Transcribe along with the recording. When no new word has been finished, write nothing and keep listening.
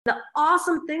The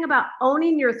awesome thing about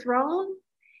owning your throne,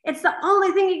 it's the only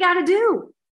thing you got to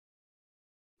do.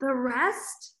 The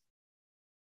rest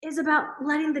is about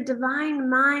letting the divine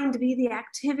mind be the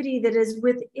activity that is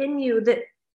within you that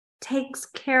takes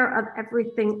care of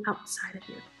everything outside of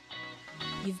you.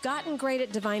 You've gotten great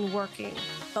at divine working,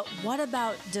 but what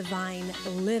about divine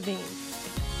living?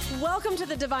 Welcome to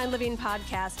the Divine Living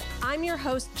Podcast. I'm your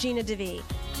host, Gina DeVee.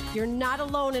 You're not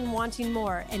alone in wanting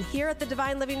more, and here at the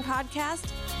Divine Living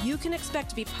Podcast, you can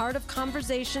expect to be part of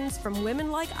conversations from women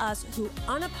like us who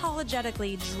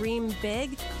unapologetically dream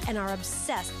big and are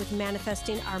obsessed with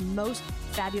manifesting our most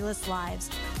fabulous lives.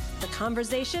 The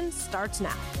conversation starts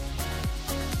now.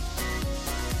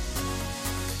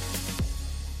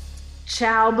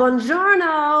 Ciao,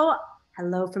 buongiorno.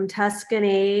 Hello from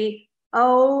Tuscany.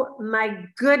 Oh my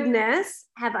goodness,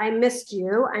 have I missed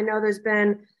you? I know there's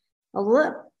been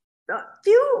a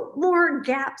few more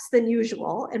gaps than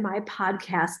usual in my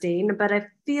podcasting, but I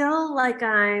feel like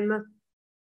I'm,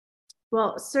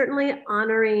 certainly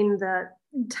honoring the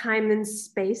time and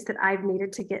space that I've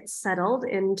needed to get settled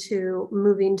into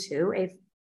moving to a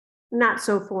not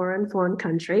so foreign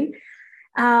country.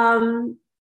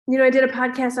 I did a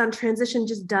podcast on transition,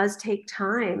 just does take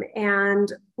time.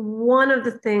 And one of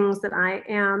the things that I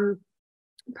am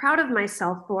proud of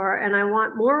myself for, and I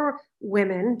want more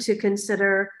women to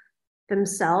consider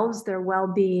themselves, their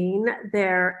well-being,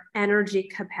 their energy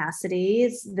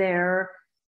capacities, their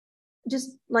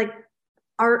just like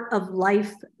art of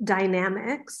life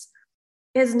dynamics,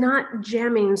 is not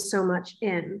jamming so much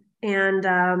in. And,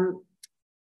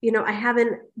 I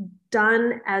haven't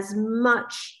done as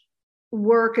much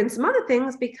work and some other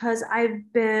things because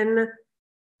I've been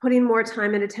putting more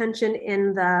time and attention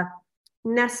in the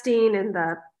nesting and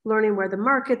the learning where the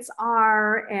markets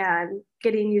are and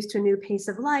getting used to a new pace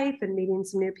of life and meeting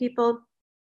some new people.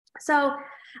 So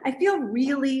I feel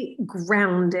really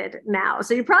grounded now.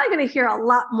 So you're probably going to hear a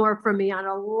lot more from me on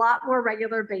a lot more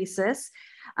regular basis.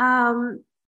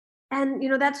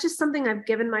 That's just something I've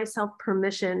given myself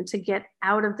permission to get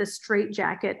out of the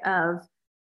straitjacket of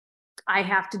I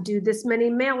have to do this many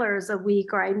mailers a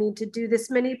week, or I need to do this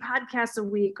many podcasts a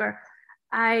week, or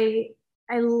I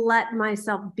let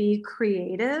myself be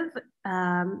creative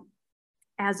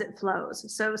as it flows.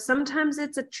 So sometimes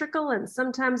it's a trickle and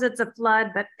sometimes it's a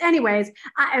flood. But anyways,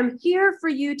 I am here for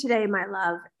you today, my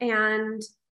love, and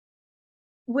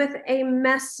with a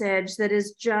message that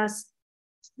is just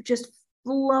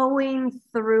flowing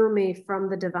through me from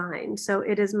the divine. So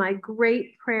it is my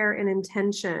great prayer and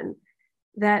intention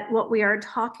that what we are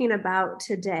talking about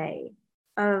today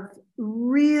of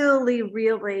really,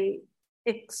 really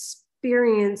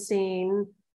experiencing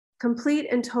complete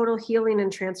and total healing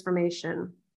and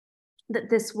transformation, that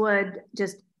this would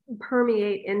just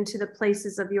permeate into the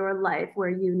places of your life where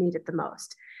you need it the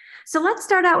most. So let's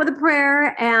start out with a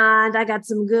prayer, and I got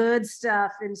some good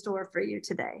stuff in store for you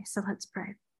today. So let's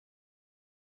pray.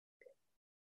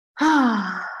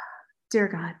 Dear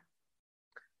God,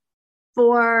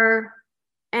 for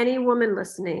any woman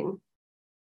listening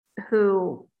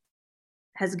who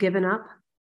has given up,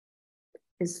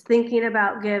 is thinking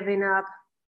about giving up,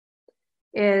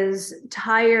 is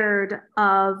tired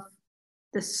of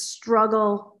the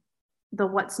struggle, the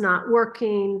what's not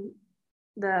working,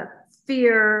 the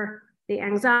fear, the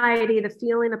anxiety, the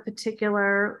feeling a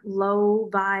particular low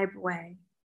vibe way.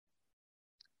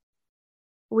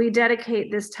 We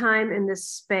dedicate this time in this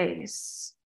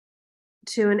space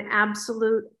to an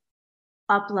absolute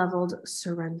up-leveled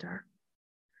surrender,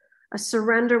 a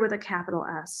surrender with a capital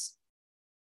S.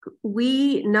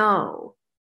 We know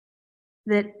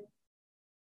that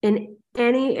in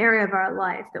any area of our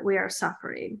life that we are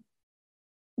suffering,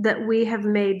 that we have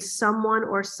made someone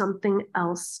or something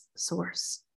else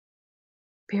source,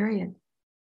 period.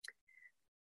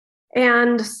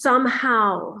 And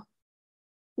somehow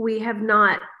we have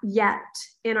not yet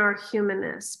in our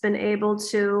humanness been able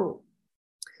to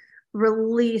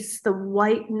release the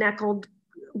white-knuckled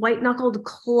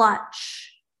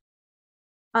clutch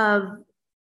of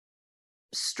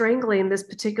strangling this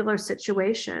particular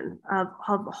situation, of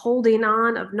holding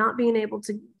on, of not being able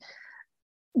to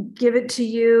give it to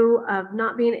you, of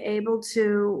not being able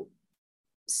to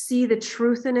see the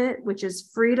truth in it, which is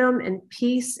freedom and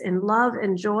peace and love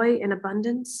and joy and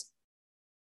abundance.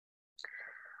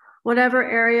 Whatever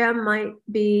area might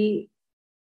be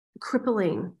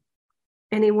crippling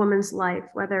any woman's life,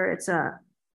 whether it's a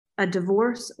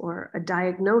divorce or a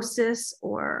diagnosis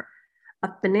or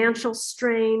a financial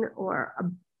strain or a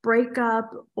breakup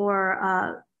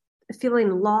or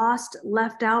feeling lost,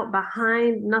 left out,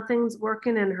 behind, nothing's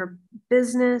working in her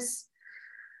business,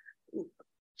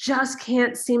 just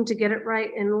can't seem to get it right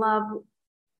in love,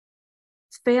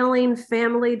 failing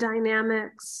family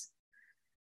dynamics,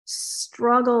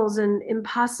 struggles and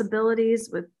impossibilities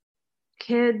with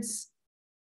kids,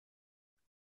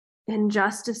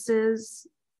 injustices,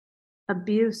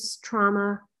 abuse,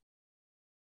 trauma,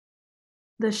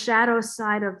 the shadow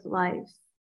side of life,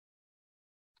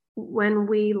 when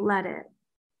we let it,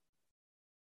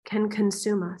 can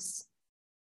consume us.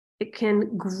 It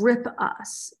can grip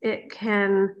us. It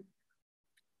can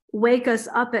wake us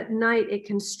up at night. It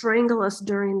can strangle us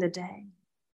during the day.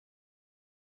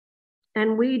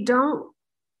 And we don't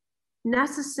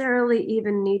necessarily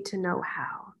even need to know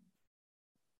how.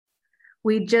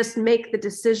 We just make the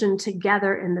decision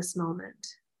together in this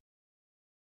moment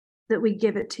that we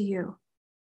give it to you.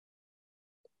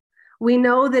 We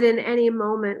know that in any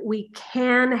moment we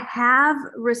can have,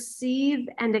 receive,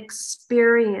 and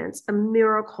experience a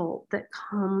miracle that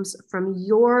comes from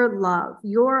your love,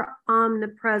 your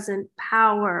omnipresent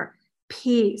power,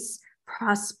 peace,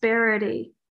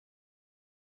 prosperity,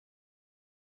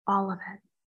 all of it.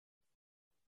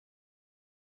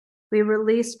 We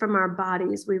release from our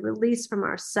bodies, we release from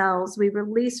ourselves, we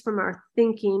release from our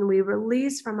thinking, we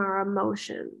release from our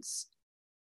emotions.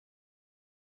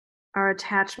 Our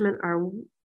attachment, our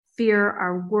fear,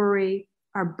 our worry,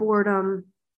 our boredom,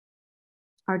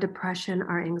 our depression,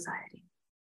 our anxiety.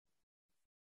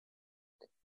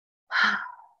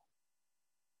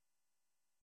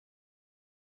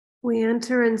 We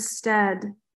enter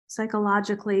instead,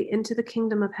 psychologically, into the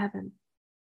kingdom of heaven.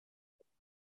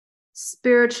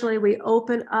 Spiritually, we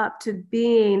open up to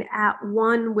being at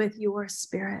one with your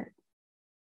spirit.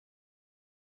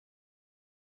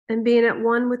 And being at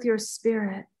one with your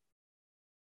spirit,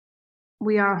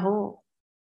 we are whole.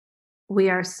 We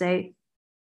are safe.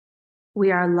 We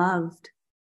are loved.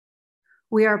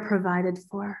 We are provided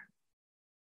for.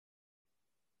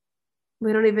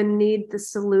 We don't even need the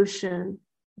solution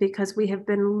because we have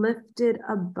been lifted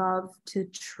above to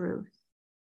truth.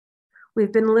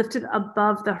 We've been lifted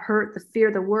above the hurt, the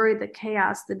fear, the worry, the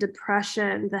chaos, the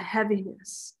depression, the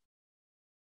heaviness,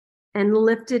 and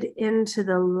lifted into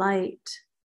the light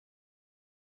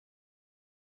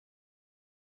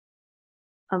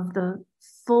of the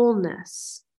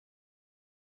fullness,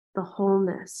 the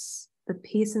wholeness, the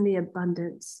peace and the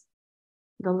abundance,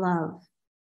 the love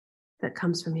that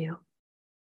comes from you.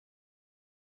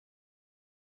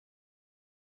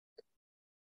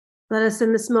 Let us,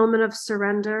 in this moment of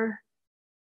surrender,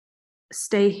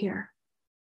 stay here.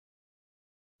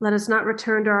 Let us not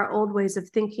return to our old ways of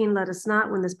thinking. Let us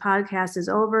not, when this podcast is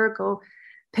over, go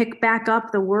pick back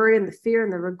up the worry and the fear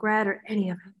and the regret or any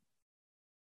of it.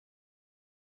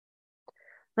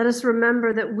 Let us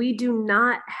remember that we do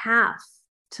not have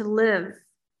to live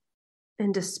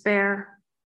in despair,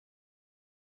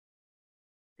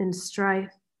 in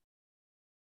strife,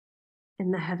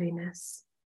 in the heaviness.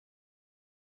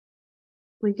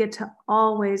 We get to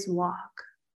always walk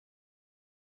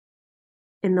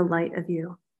in the light of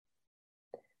you.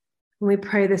 And we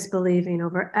pray this believing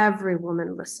over every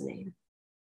woman listening.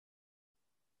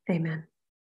 Amen.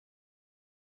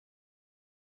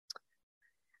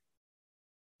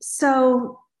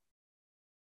 So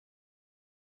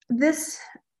this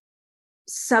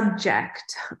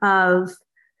subject of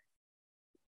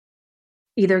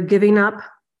either giving up,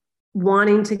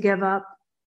 wanting to give up,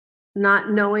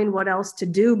 not knowing what else to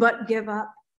do but give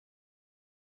up,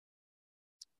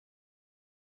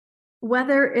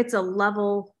 whether it's a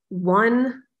level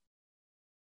 1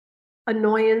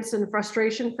 annoyance and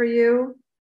frustration for you,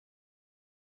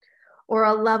 or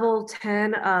a level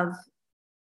 10 of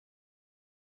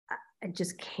I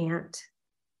just can't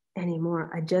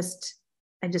anymore. I just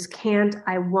can't.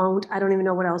 I won't. I don't even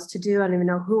know what else to do. I don't even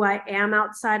know who I am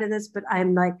outside of this, but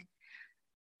I'm not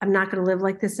going to live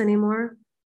like this anymore.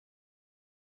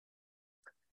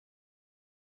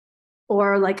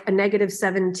 Or like a negative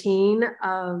 17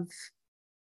 of,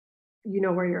 you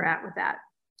know where you're at with that.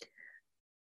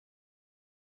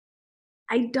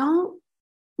 I don't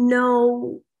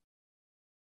know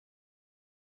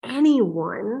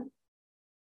anyone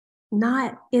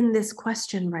not in this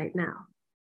question right now.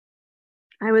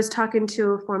 I was talking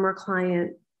to a former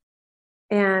client,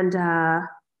 and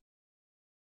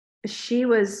she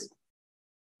was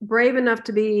brave enough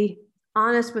to be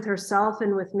honest with herself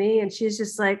and with me. And she's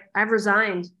just like, I've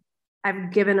resigned.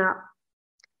 I've given up.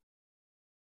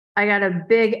 I got a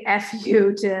big F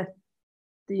you to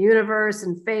the universe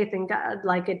and faith and God.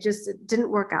 Like it didn't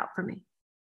work out for me.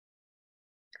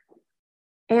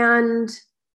 And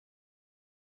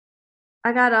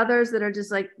I got others that are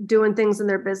just like doing things in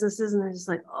their businesses and they're just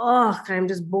like, oh, I'm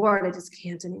just bored. I just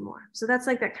can't anymore. So that's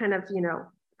like that kind of,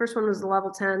 First one was a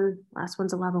level 10, last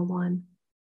one's a level 1.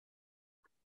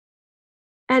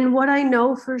 And what I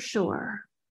know for sure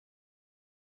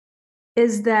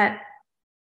is that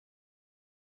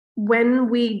when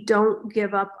we don't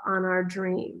give up on our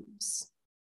dreams,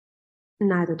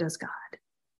 neither does God.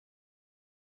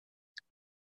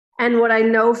 And what I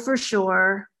know for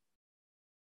sure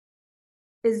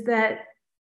is that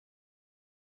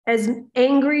as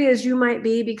angry as you might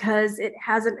be because it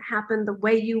hasn't happened the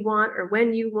way you want or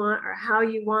when you want or how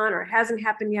you want or hasn't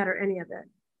happened yet or any of it,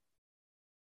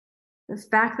 the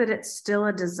fact that it's still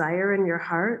a desire in your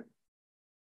heart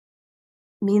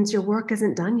means your work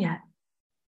isn't done yet.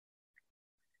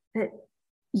 That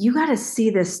you got to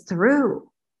see this through.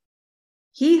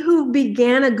 He who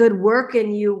began a good work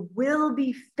in you will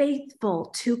be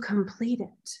faithful to complete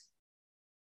it.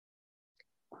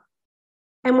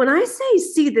 And when I say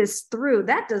see this through,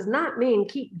 that does not mean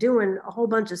keep doing a whole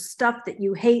bunch of stuff that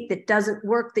you hate, that doesn't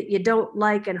work, that you don't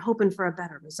like, and hoping for a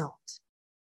better result.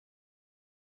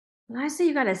 When I say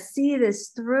you got to see this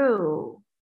through,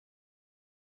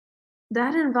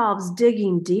 that involves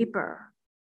digging deeper.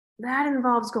 That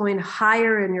involves going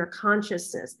higher in your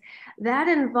consciousness. That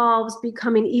involves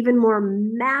becoming even more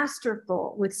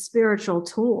masterful with spiritual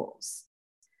tools.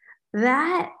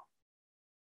 That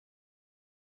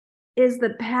is the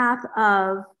path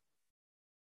of,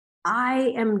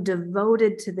 I am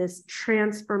devoted to this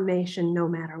transformation no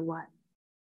matter what.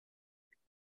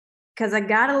 Because I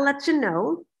gotta let you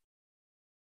know,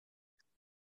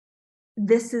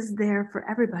 this is there for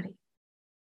everybody.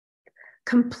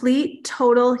 Complete,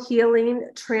 total healing,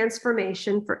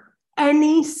 transformation for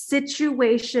any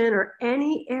situation or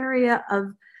any area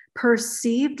of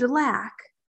perceived lack.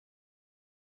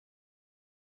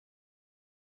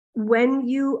 When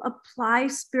you apply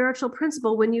spiritual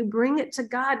principle, when you bring it to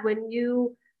God, when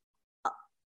you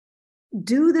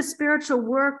do the spiritual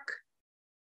work,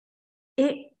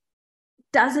 it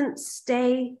doesn't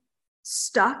stay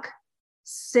stuck,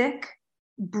 sick,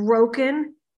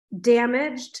 broken,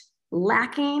 damaged,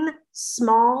 lacking,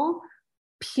 small,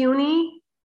 puny,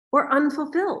 or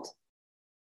unfulfilled.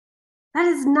 That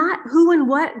is not who and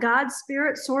what God's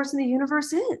spirit source in the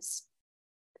universe is.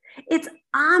 It's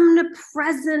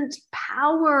omnipresent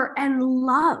power and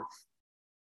love.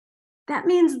 That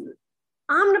means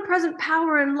omnipresent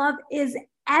power and love is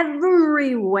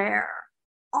everywhere,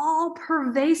 all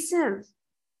pervasive.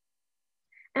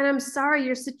 And I'm sorry,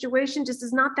 your situation just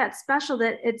is not that special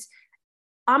that it's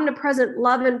omnipresent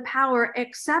love and power,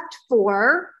 except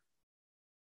for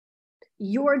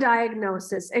your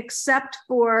diagnosis, except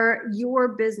for your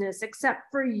business, except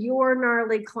for your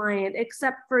gnarly client,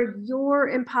 except for your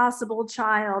impossible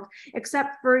child,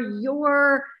 except for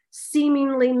your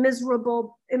seemingly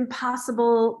miserable,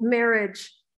 impossible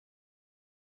marriage.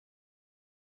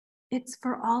 It's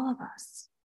for all of us.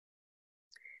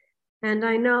 And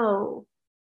I know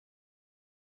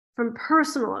from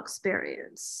personal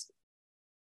experience,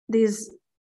 these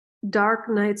dark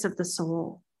nights of the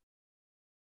soul,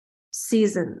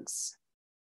 seasons,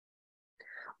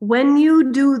 when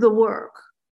you do the work,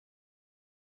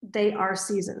 they are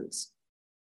seasons.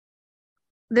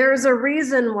 There's a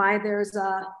reason why there's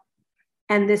a,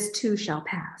 and this too shall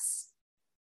pass.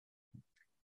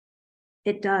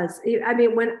 It does. I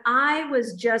mean, when I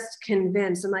was just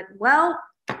convinced, I'm like, well,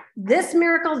 this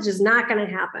miracle is just not going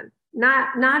to happen.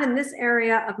 Not in this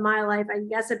area of my life. I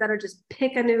guess I better just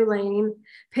pick a new lane,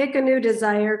 pick a new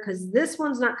desire, because this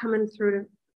one's not coming through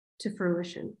to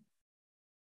fruition.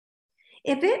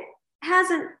 If it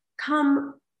hasn't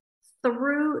come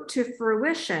through to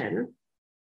fruition,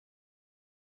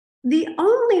 the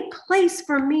only place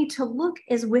for me to look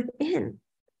is within.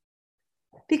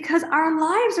 Because our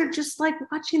lives are just like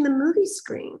watching the movie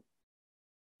screen.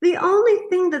 The only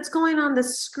thing that's going on the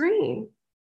screen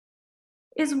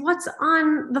is what's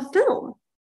on the film.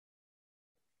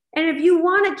 And if you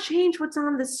want to change what's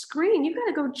on the screen, you got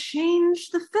to go change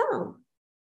the film.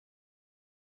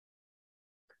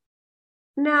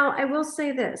 Now, I will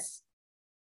say this.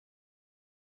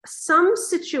 Some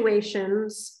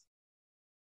situations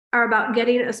are about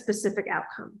getting a specific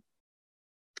outcome.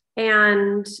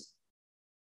 And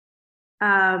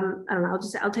I don't know,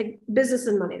 I'll take business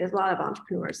and money. There's a lot of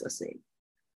entrepreneurs listening.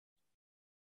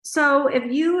 So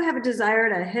if you have a desire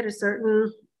to hit a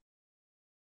certain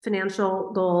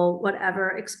financial goal,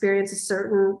 whatever, experience a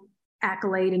certain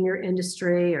accolade in your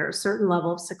industry or a certain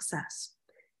level of success,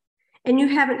 and you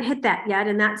haven't hit that yet,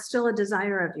 and that's still a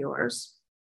desire of yours,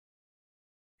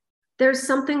 there's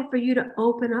something for you to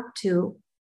open up to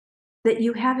that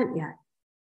you haven't yet.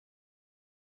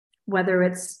 Whether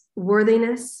it's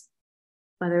worthiness,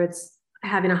 whether it's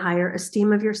having a higher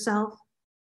esteem of yourself,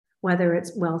 whether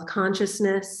it's wealth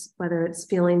consciousness, whether it's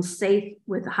feeling safe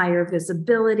with higher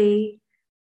visibility,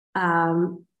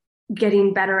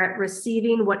 getting better at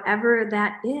receiving, whatever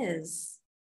that is,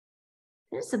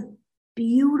 it's a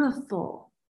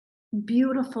beautiful,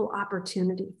 beautiful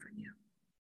opportunity for you.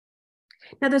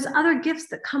 Now, there's other gifts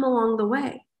that come along the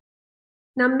way.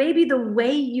 Now, maybe the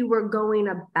way you were going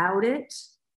about it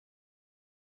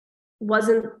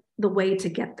wasn't the way to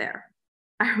get there.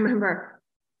 I remember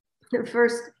the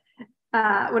first,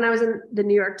 when I was in the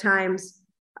New York Times,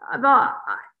 about,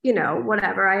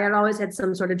 whatever, I had always had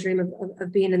some sort of dream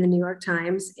of being in the New York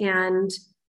Times. And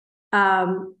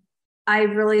I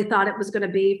really thought it was going to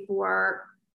be for,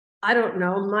 I don't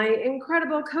know, my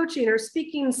incredible coaching or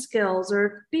speaking skills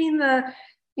or being the,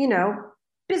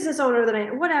 business owner that I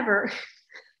am, whatever.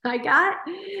 I got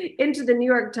into the New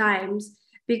York Times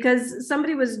because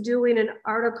somebody was doing an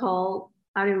article,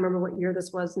 I don't even remember what year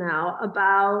this was now,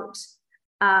 about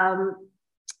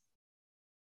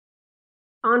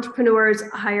entrepreneurs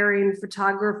hiring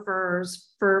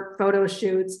photographers for photo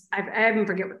shoots. I even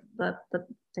forget what the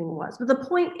thing was. But the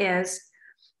point is,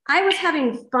 I was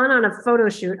having fun on a photo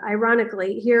shoot,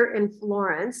 ironically, here in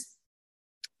Florence,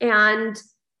 and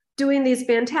doing these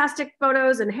fantastic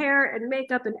photos and hair and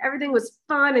makeup, and everything was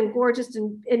fun and gorgeous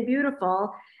and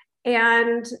beautiful.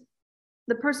 And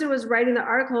the person who was writing the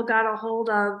article got a hold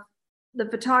of the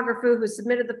photographer who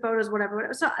submitted the photos, whatever.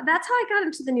 So that's how I got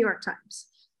into the New York Times.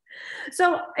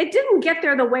 So it didn't get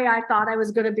there the way I thought I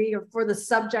was going to be, or for the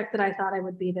subject that I thought I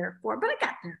would be there for, but I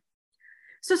got there.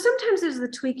 So sometimes there's the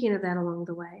tweaking of that along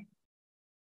the way.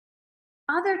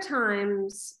 Other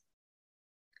times,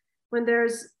 when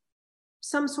there's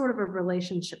some sort of a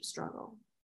relationship struggle,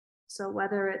 so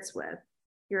whether it's with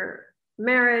your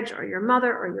marriage or your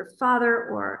mother or your father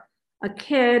or a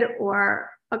kid or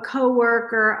a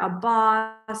coworker, a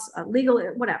boss, a legal,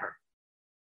 whatever,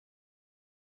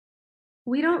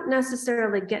 we don't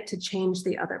necessarily get to change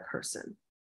the other person.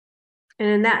 And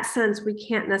in that sense, we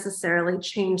can't necessarily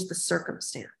change the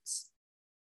circumstance.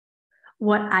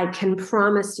 What I can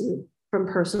promise you from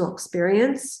personal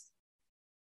experience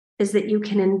is that you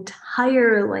can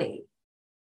entirely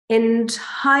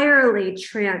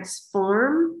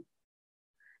transform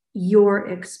your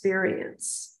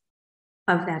experience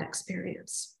of that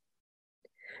experience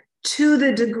to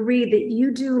the degree that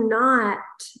you do not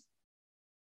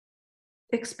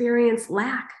experience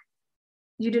lack.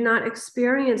 You do not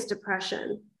experience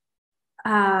depression.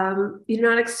 You do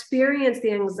not experience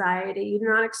the anxiety. You do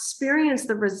not experience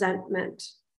the resentment.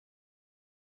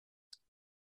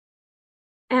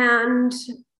 And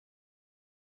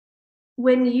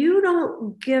when you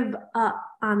don't give up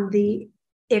on the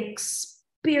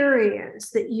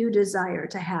experience that you desire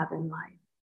to have in life,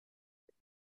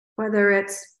 whether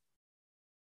it's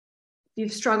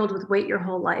you've struggled with weight your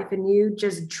whole life and you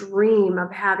just dream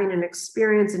of having an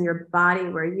experience in your body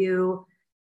where you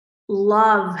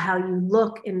love how you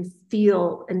look and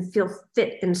feel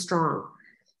fit and strong.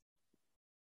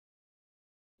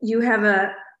 You have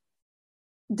a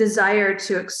desire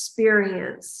to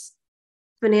experience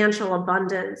financial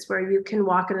abundance where you can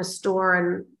walk in a store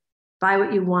and buy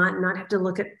what you want and not have to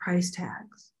look at price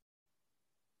tags.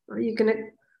 Or you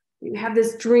have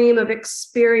this dream of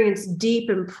experience deep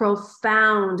and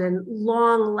profound and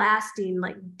long lasting,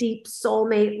 like deep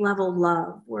soulmate level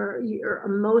love, where you're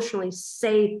emotionally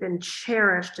safe and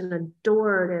cherished and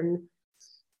adored, and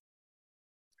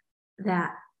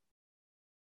that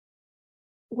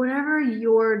whatever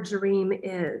your dream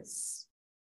is,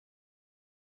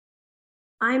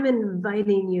 I'm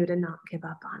inviting you to not give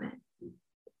up on it.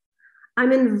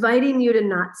 I'm inviting you to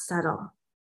not settle.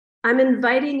 I'm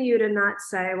inviting you to not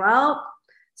say, well,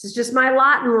 this is just my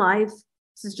lot in life.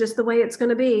 This is just the way it's going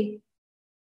to be.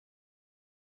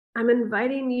 I'm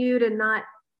inviting you to not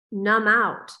numb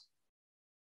out.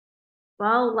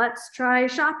 Well, let's try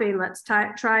shopping. Let's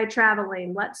try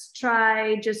traveling. Let's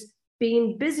try just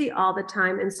being busy all the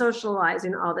time and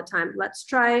socializing all the time. Let's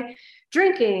try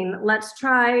drinking. Let's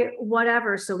try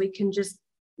whatever. So we can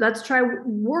let's try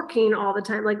working all the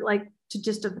time, like to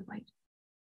just avoid.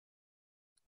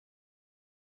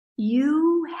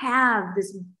 You have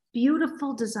this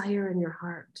beautiful desire in your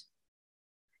heart.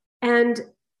 And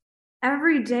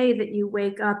every day that you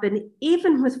wake up, and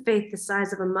even with faith the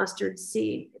size of a mustard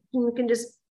seed, you can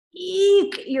just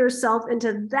eke yourself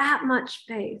into that much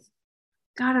faith.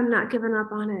 God, I'm not giving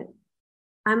up on it.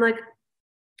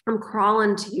 I'm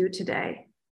crawling to you today.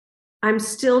 I'm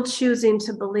still choosing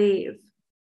to believe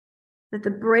that the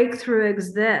breakthrough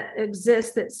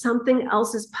exists, that something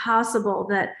else is possible,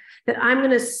 that I'm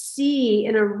going to see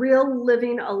in a real,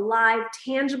 living, alive,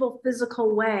 tangible,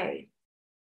 physical way.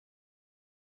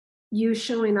 you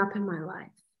showing up in my life.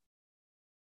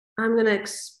 I'm going to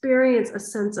experience a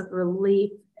sense of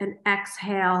relief and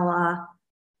exhale.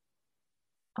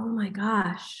 Oh my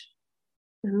gosh,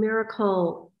 the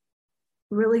miracle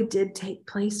really did take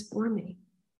place for me.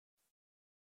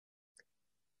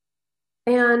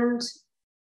 And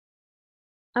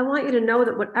I want you to know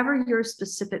that whatever your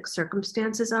specific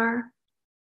circumstances are,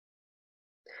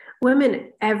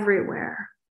 women everywhere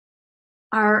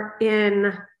are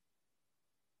in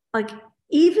like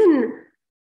even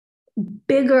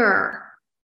bigger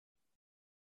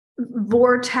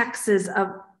vortexes of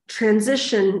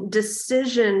transition,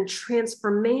 decision,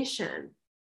 transformation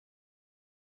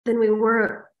than we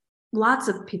were, lots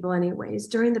of people anyways,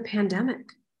 during the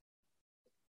pandemic.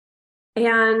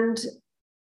 And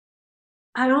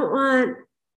I don't want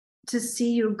to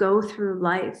see you go through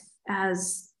life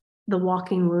as the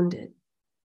walking wounded.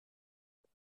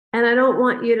 And I don't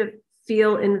want you to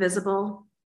feel invisible.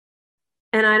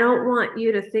 And I don't want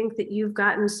you to think that you've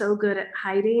gotten so good at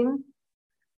hiding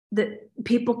that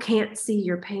people can't see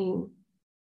your pain.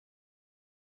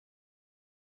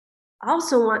 I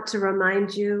also want to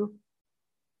remind you,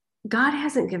 God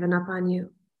hasn't given up on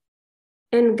you,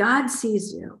 and God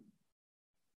sees you.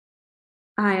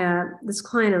 This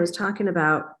client I was talking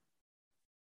about,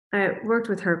 I worked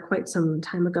with her quite some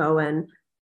time ago, and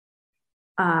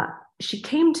she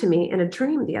came to me in a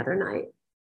dream the other night.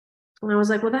 And I was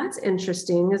like, well, that's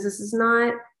interesting, because this is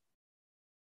not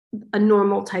a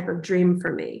normal type of dream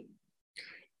for me.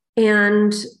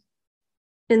 And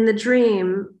in the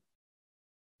dream,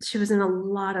 she was in a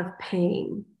lot of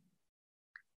pain.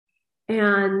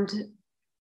 And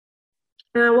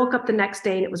I woke up the next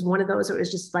day, and it was one of those, it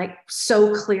was just like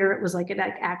so clear. It was like it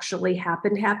actually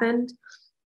happened.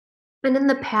 And in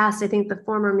the past, I think the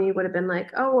former me would have been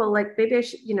like, oh, well, like maybe I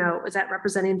should, is that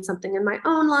representing something in my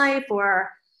own life? Or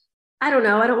I don't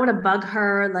know. I don't want to bug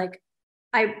her. Like,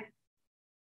 I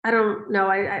don't know.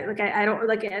 I don't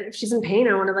like, if she's in pain,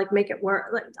 I want to like make it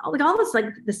work. Like all this, like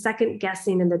the second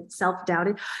guessing and the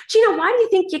self-doubting. Gina, why do you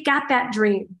think you got that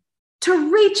dream?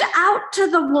 To reach out to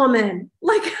the woman.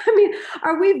 Like, I mean,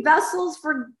 are we vessels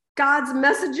for God's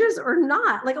messages or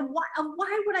not? Like,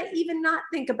 why would I even not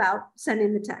think about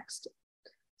sending the text?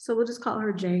 So we'll just call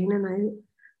her Jane. And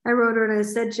I wrote her and I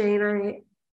said, Jane,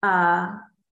 I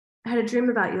had a dream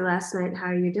about you last night. How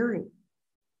are you doing?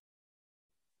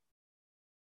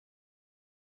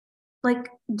 Like,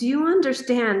 do you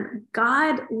understand?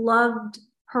 God loved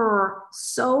her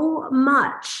so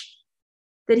much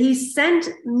that he sent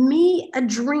me a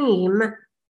dream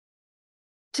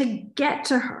to get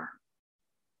to her.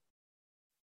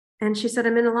 And she said,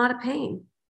 I'm in a lot of pain.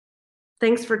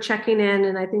 Thanks for checking in.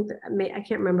 And I think that I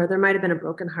can't remember, there might've been a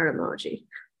broken heart emoji.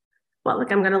 Well,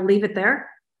 like, I'm going to leave it there.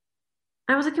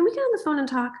 I was like, can we get on the phone and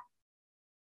talk?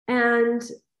 And,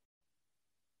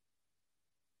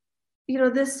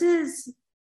 this is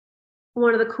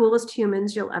one of the coolest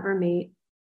humans you'll ever meet.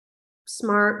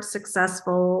 Smart,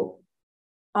 successful,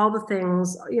 all the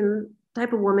things,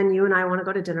 type of woman you and I want to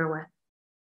go to dinner with.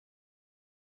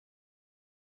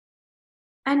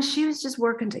 And she was just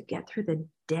working to get through the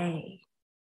day,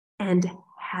 and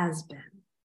has been.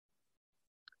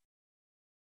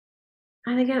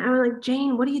 And again, I was like,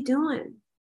 Jane, what are you doing?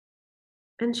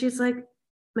 And she's like,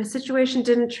 my situation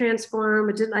didn't transform.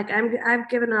 It didn't, like, I've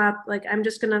given up. Like, I'm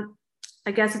just gonna,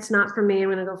 I guess it's not for me. I'm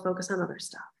gonna go focus on other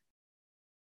stuff.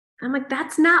 I'm like,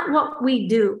 that's not what we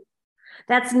do.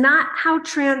 That's not how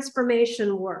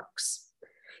transformation works.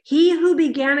 He who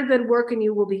began a good work in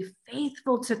you will be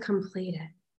faithful to complete it.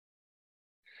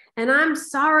 And I'm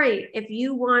sorry if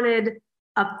you wanted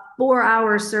a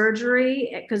 4-hour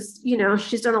surgery, because,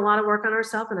 she's done a lot of work on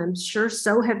herself, and I'm sure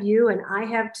so have you, and I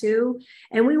have too.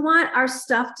 And we want our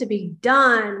stuff to be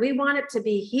done. We want it to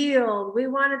be healed. We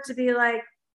want it to be like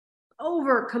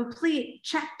over, complete,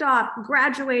 checked off,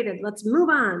 graduated. Let's move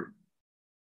on.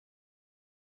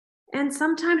 And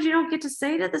sometimes you don't get to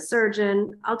say to the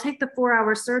surgeon, I'll take the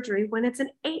 4-hour surgery, when it's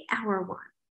an 8-hour one.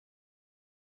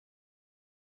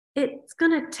 It's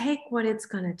going to take what it's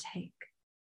going to take.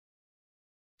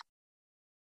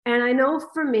 And I know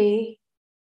for me,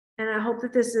 and I hope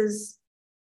that this is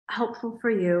helpful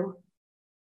for you,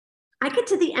 I get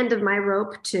to the end of my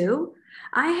rope too.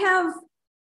 I have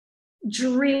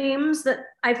dreams that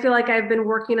I feel like I've been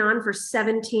working on for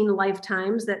 17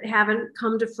 lifetimes that haven't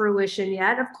come to fruition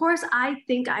yet. Of course, I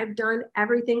think I've done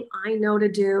everything I know to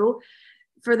do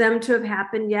for them to have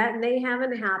happened yet, and they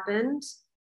haven't happened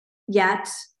yet.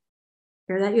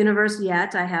 Hear that, universe?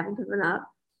 Yet. I haven't given up.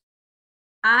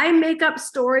 I make up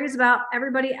stories about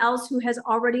everybody else who has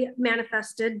already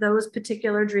manifested those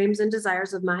particular dreams and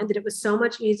desires of mine, that it was so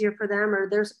much easier for them, or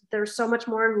they're so much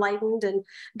more enlightened and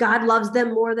God loves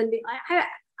them more than me. I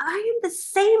am the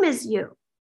same as you.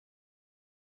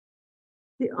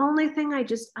 The only thing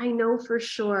I know for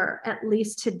sure, at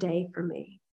least today for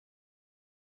me,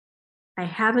 I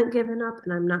haven't given up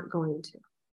and I'm not going to.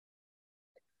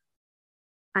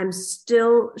 I'm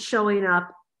still showing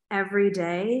up every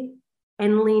day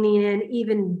and leaning in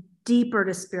even deeper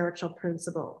to spiritual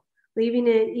principle, leaning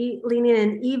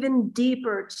in even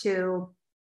deeper to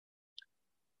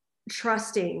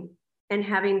trusting and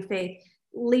having faith,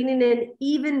 leaning in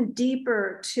even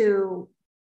deeper to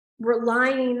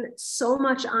relying so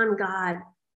much on God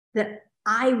that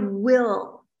I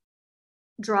will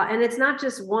draw, and it's not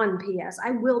just one PS,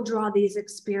 I will draw these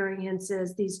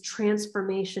experiences, these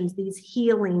transformations, these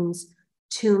healings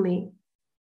to me.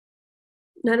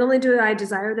 Not only do I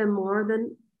desire them more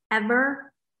than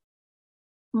ever,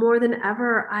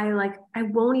 I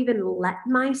won't even let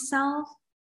myself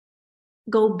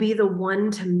go be the one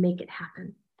to make it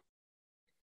happen.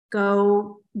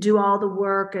 Go do all the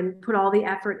work and put all the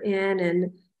effort in,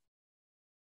 and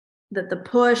the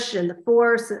push and the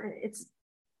force.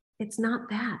 It's not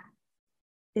that.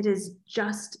 It is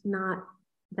just not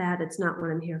that. It's not what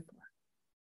I'm here for.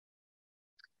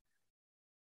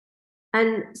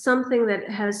 And something that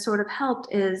has sort of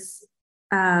helped is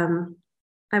I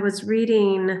was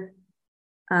reading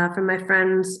from my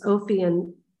friends Ophi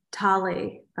and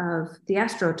Tali of the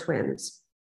Astro Twins.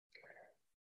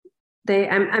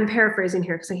 I'm paraphrasing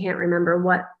here because I can't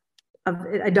remember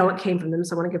I know it came from them,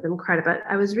 so I want to give them credit. But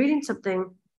I was reading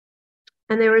something,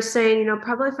 and they were saying,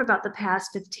 probably for about the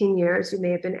past 15 years, you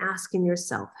may have been asking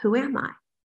yourself, who am I?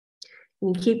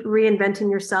 And you keep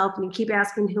reinventing yourself and you keep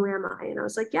asking, who am I? And I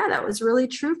was like, yeah, that was really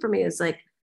true for me. It's like,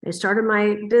 I started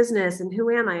my business, and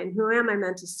who am I? And who am I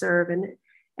meant to serve?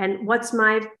 And what's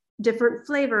my different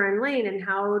flavor and lane? And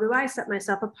how do I set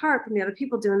myself apart from the other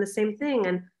people doing the same thing?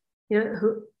 And,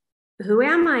 who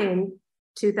am I in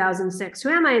 2006? Who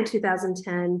am I in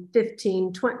 2010,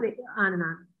 15, 20, on and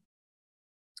on.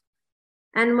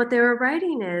 And what they were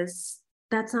writing is,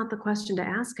 that's not the question to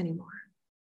ask anymore.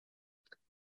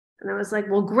 And I was like,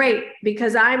 well, great,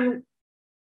 because I'm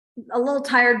a little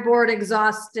tired, bored,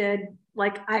 exhausted,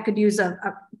 like I could use a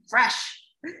fresh.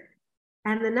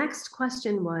 And the next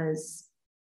question was,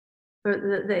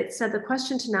 it said the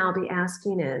question to now be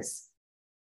asking is,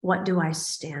 what do I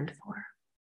stand for?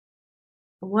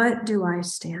 What do I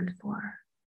stand for?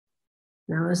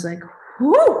 And I was like,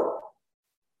 whoo,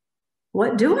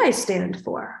 what do I stand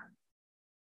for?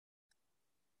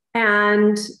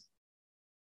 And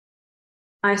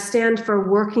I stand for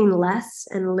working less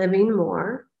and living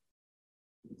more.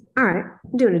 All right,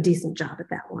 I'm doing a decent job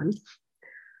at that one.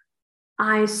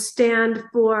 I stand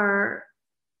for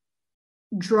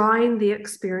drawing the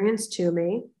experience to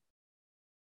me.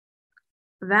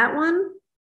 That one,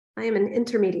 I am an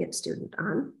intermediate student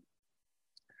on.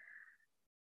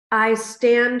 I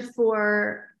stand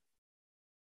for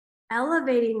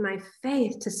elevating my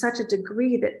faith to such a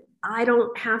degree that I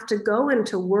don't have to go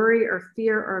into worry or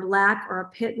fear or lack or a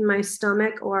pit in my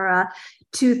stomach or a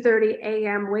 2:30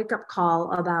 a.m. wake-up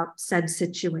call about said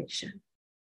situation.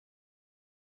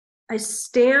 I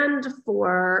stand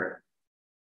for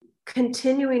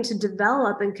continuing to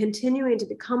develop and continuing to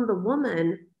become the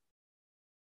woman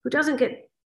who doesn't get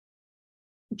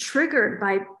triggered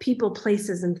by people,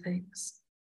 places, and things.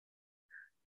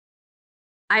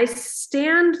 I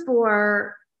stand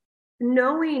for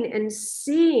knowing and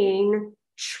seeing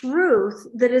truth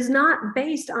that is not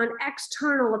based on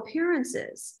external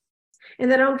appearances,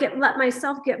 and that I don't let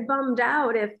myself get bummed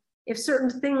out if certain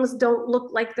things don't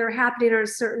look like they're happening in a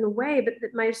certain way, but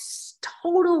that my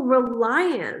total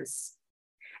reliance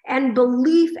and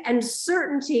belief and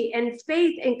certainty and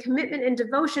faith and commitment and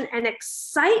devotion and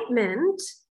excitement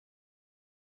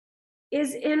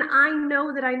is in I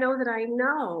know that I know that I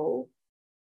know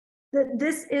that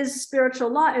this is spiritual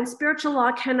law, and spiritual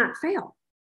law cannot fail.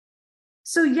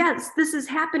 So yes, this is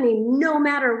happening no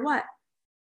matter what.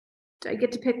 Do I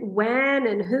get to pick when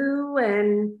and who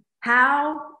and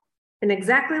how and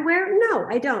exactly where? No,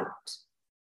 I don't.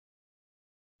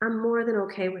 I'm more than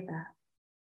okay with that.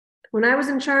 When I was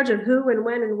in charge of who and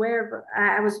when and where,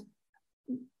 I was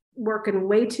working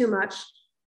way too much,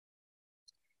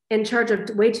 in charge of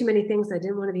way too many things I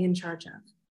didn't want to be in charge of.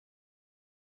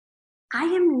 I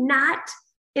am not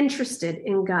interested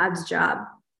in God's job.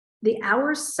 The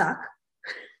hours suck.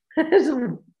 There's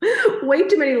way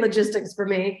too many logistics for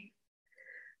me.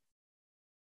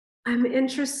 I'm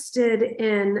interested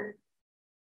in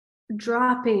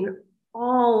dropping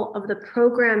all of the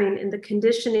programming and the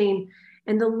conditioning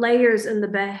and the layers and the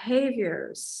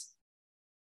behaviors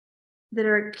that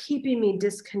are keeping me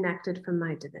disconnected from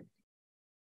my divinity.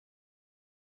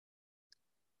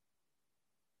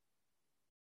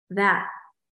 That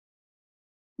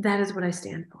is what I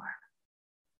stand for.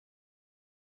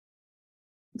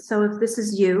 So if this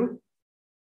is you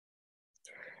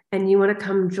and you want to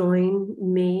come join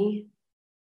me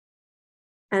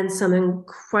and some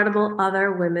incredible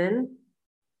other women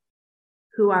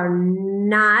who are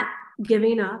not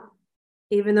giving up,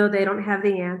 even though they don't have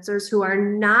the answers, who are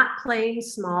not playing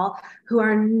small, who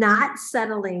are not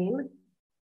settling,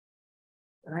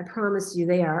 but I promise you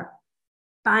they are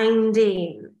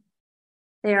finding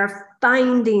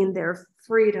their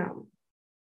freedom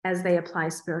as they apply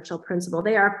spiritual principle.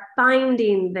 They are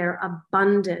finding their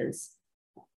abundance.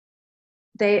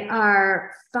 They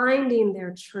are finding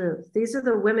their truth. These are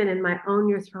the women in my Own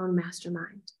Your Throne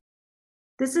Mastermind.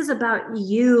 This is about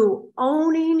you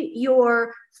owning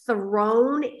your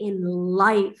throne in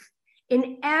life,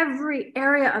 in every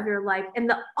area of your life. And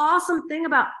the awesome thing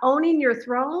about owning your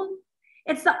throne,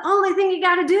 it's the only thing you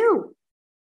got to do.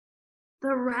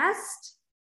 The rest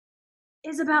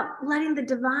is about letting the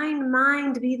divine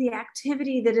mind be the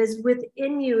activity that is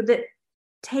within you that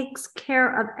takes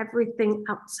care of everything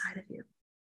outside of you.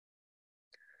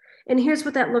 And here's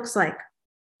what that looks like.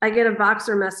 I get a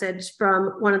Voxer message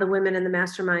from one of the women in the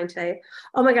mastermind today.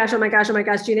 Oh my gosh,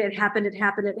 Gina, it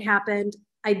happened.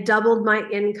 I doubled my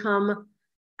income.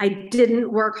 I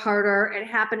didn't work harder. It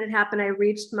happened. I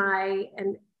reached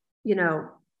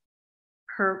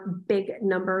her big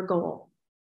number goal.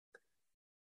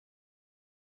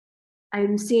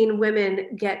 I'm seeing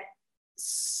women get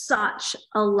such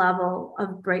a level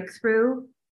of breakthrough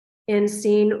in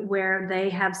seeing where they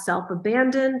have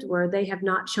self-abandoned, where they have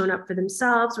not shown up for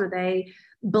themselves, where they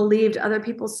believed other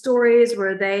people's stories,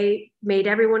 where they made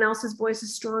everyone else's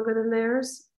voices stronger than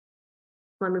theirs.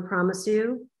 Let me promise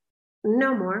you,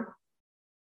 no more.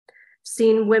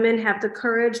 Seen women have the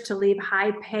courage to leave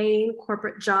high-paying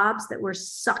corporate jobs that were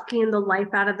sucking the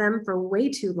life out of them for way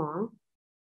too long,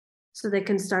 so they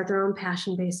can start their own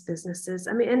passion-based businesses.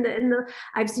 I mean,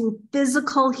 I've seen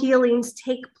physical healings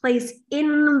take place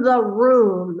in the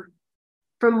room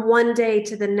from one day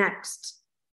to the next.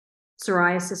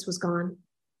 Psoriasis was gone.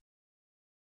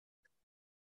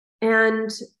 And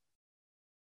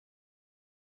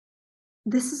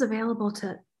this is available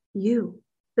to you.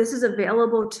 This is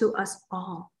available to us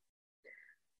all.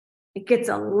 It gets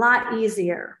a lot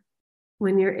easier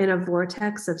when you're in a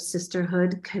vortex of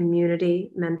sisterhood,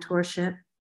 community, mentorship.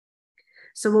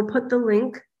 So we'll put the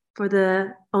link for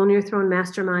the Own Your Throne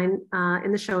Mastermind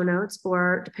in the show notes,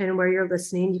 or depending on where you're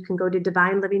listening, you can go to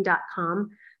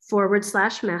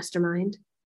divineliving.com/mastermind.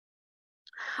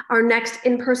 Our next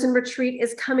in-person retreat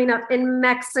is coming up in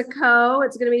Mexico.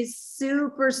 It's going to be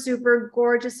super, super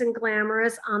gorgeous and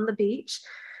glamorous on the beach.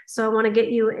 So I want to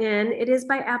get you in. It is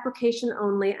by application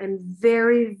only. I'm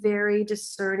very, very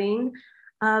discerning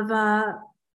of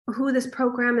who this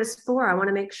program is for. I want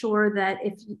to make sure that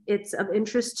if it's of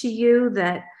interest to you,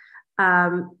 that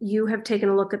you have taken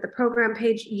a look at the program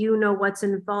page, you know what's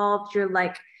involved. You're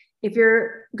like, if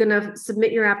you're going to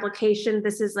submit your application,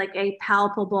 this is like a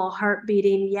palpable heart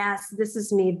beating. Yes, this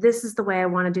is me. This is the way I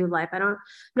want to do life. I'm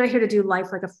not here to do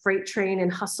life like a freight train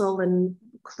and hustle and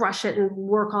crush it and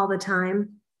work all the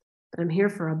time. But I'm here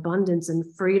for abundance and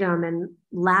freedom and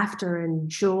laughter and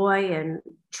joy and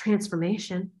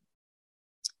transformation.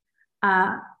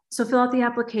 So fill out the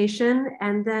application,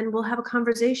 and then we'll have a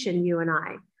conversation, you and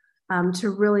I, to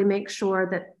really make sure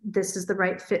that this is the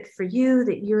right fit for you,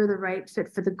 that you're the right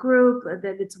fit for the group,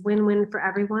 that it's win-win for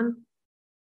everyone.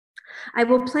 I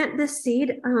will plant this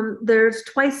seed. There's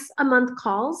twice a month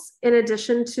calls in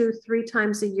addition to 3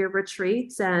 times a year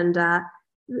retreats, and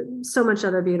so much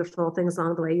other beautiful things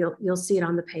along the way. You'll see it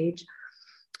on the page.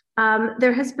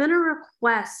 There has been a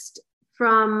request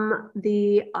from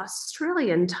the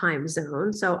Australian time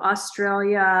zone. So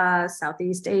Australia,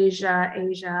 Southeast Asia,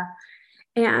 Asia.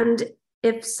 And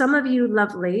if some of you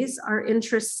lovelies are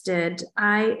interested,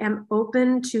 I am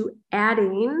open to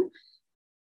adding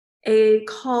a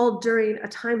call during a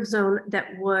time zone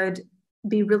that would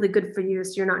be really good for you,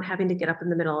 so you're not having to get up in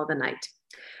the middle of the night.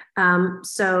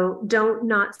 So don't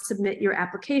not submit your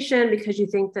application because you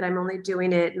think that I'm only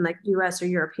doing it in like US or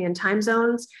European time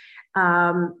zones.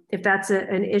 If that's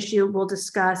an issue, we'll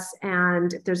discuss.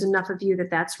 And if there's enough of you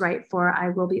that that's right for, I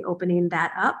will be opening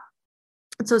that up.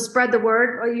 So spread the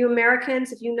word. Or you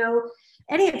Americans, if you know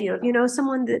any of you, if you know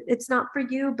someone that it's not for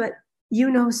you, but you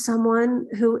know someone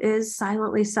who is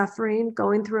silently suffering,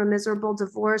 going through a miserable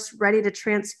divorce, ready to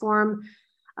transform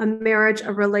a marriage,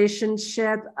 a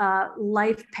relationship, a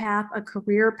life path, a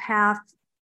career path,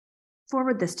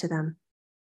 forward this to them.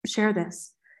 Share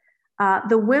this.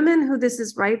 The women who this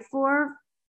is right for,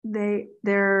 they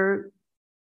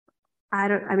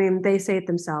say it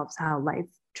themselves, how life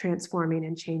transforming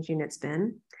and changing it's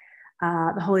been.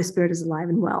 The Holy Spirit is alive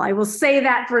and well. I will say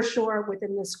that for sure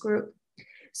within this group.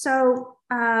 So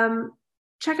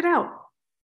check it out.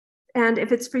 And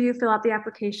if it's for you, fill out the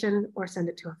application or send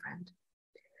it to a friend.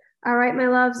 All right, my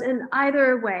loves, in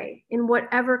either way, in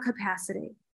whatever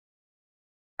capacity,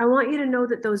 I want you to know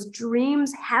that those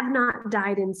dreams have not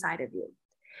died inside of you.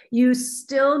 You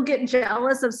still get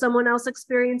jealous of someone else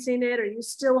experiencing it, or you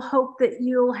still hope that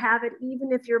you'll have it,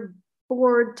 even if you're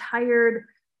bored, tired,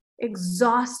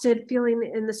 exhausted,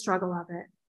 feeling in the struggle of it.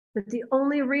 But the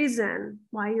only reason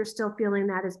why you're still feeling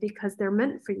that is because they're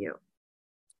meant for you.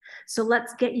 So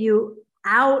let's get you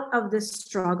out of this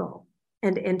struggle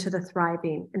and into the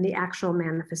thriving and the actual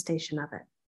manifestation of it.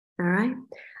 All right?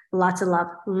 Lots of love.